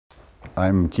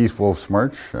I'm Keith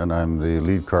Wolf-Smarch, and I'm the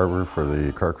lead carver for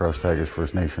the Carcross-Tagish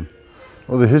First Nation.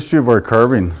 Well, the history of our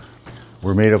carving,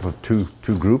 we're made up of two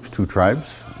groups, two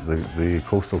tribes, the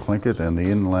coastal Tlingit and the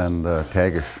inland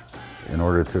Tagish. In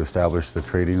order to establish the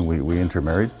trading, we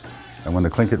intermarried. And when the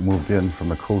Tlingit moved in from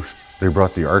the coast, they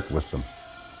brought the art with them.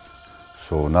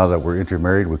 So now that we're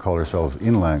intermarried, we call ourselves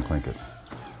inland Tlingit.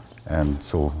 And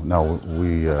so now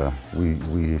we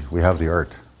have the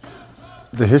art.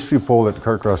 The history pole at the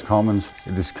Carcross Commons,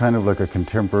 it is kind of like a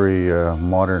contemporary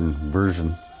modern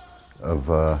version of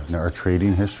our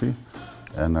trading history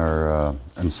and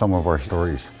some of our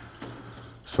stories.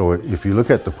 So if you look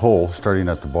at the pole, starting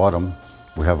at the bottom,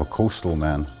 we have a coastal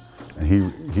man, and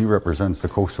he represents the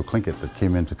coastal Tlingit that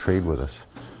came in to trade with us.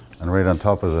 And right on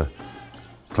top of the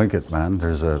Tlingit man,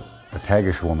 there's a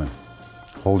Tagish woman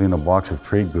holding a box of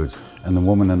trade goods, and the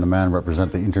woman and the man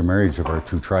represent the intermarriage of our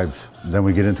two tribes. Then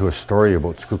we get into a story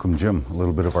about Skookum Jim, a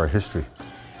little bit of our history.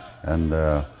 And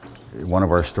one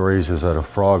of our stories is that a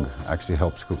frog actually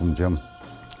helped Skookum Jim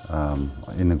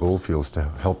in the gold fields to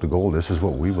help the gold. This is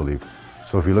what we believe.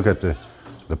 So if you look at the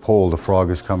pole, the frog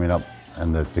is coming up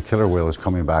and the killer whale is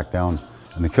coming back down.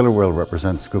 And the killer whale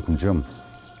represents Skookum Jim.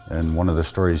 And one of the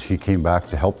stories, he came back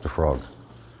to help the frog.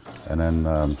 And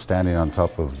then standing on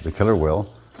top of the killer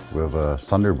whale, we have a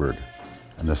thunderbird.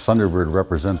 And the thunderbird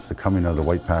represents the coming of the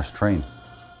White Pass train.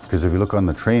 Because if you look on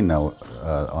the train now,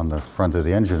 on the front of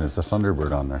the engine is the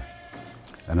thunderbird on there.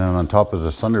 And then on top of the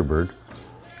thunderbird,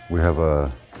 we have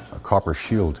a copper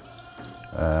shield.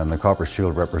 And the copper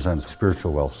shield represents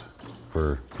spiritual wealth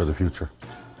for the future.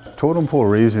 Totem pole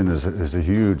raising is a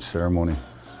huge ceremony.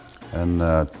 And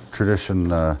as tradition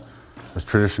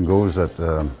goes,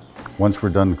 that once we're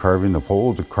done carving the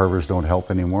pole, the carvers don't help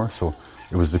anymore. So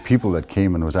it was the people that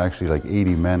came, and it was actually like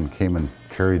 80 men came and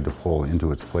carried the pole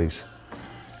into its place.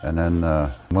 And then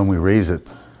when we raise it,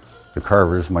 the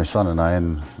carvers, my son and I,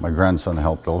 and my grandson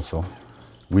helped also,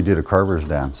 we did a carver's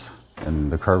dance.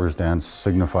 And the carver's dance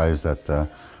signifies that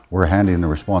we're handing the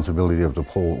responsibility of the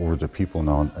pole over to people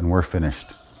now, and we're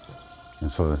finished.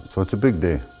 And so it's a big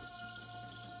day.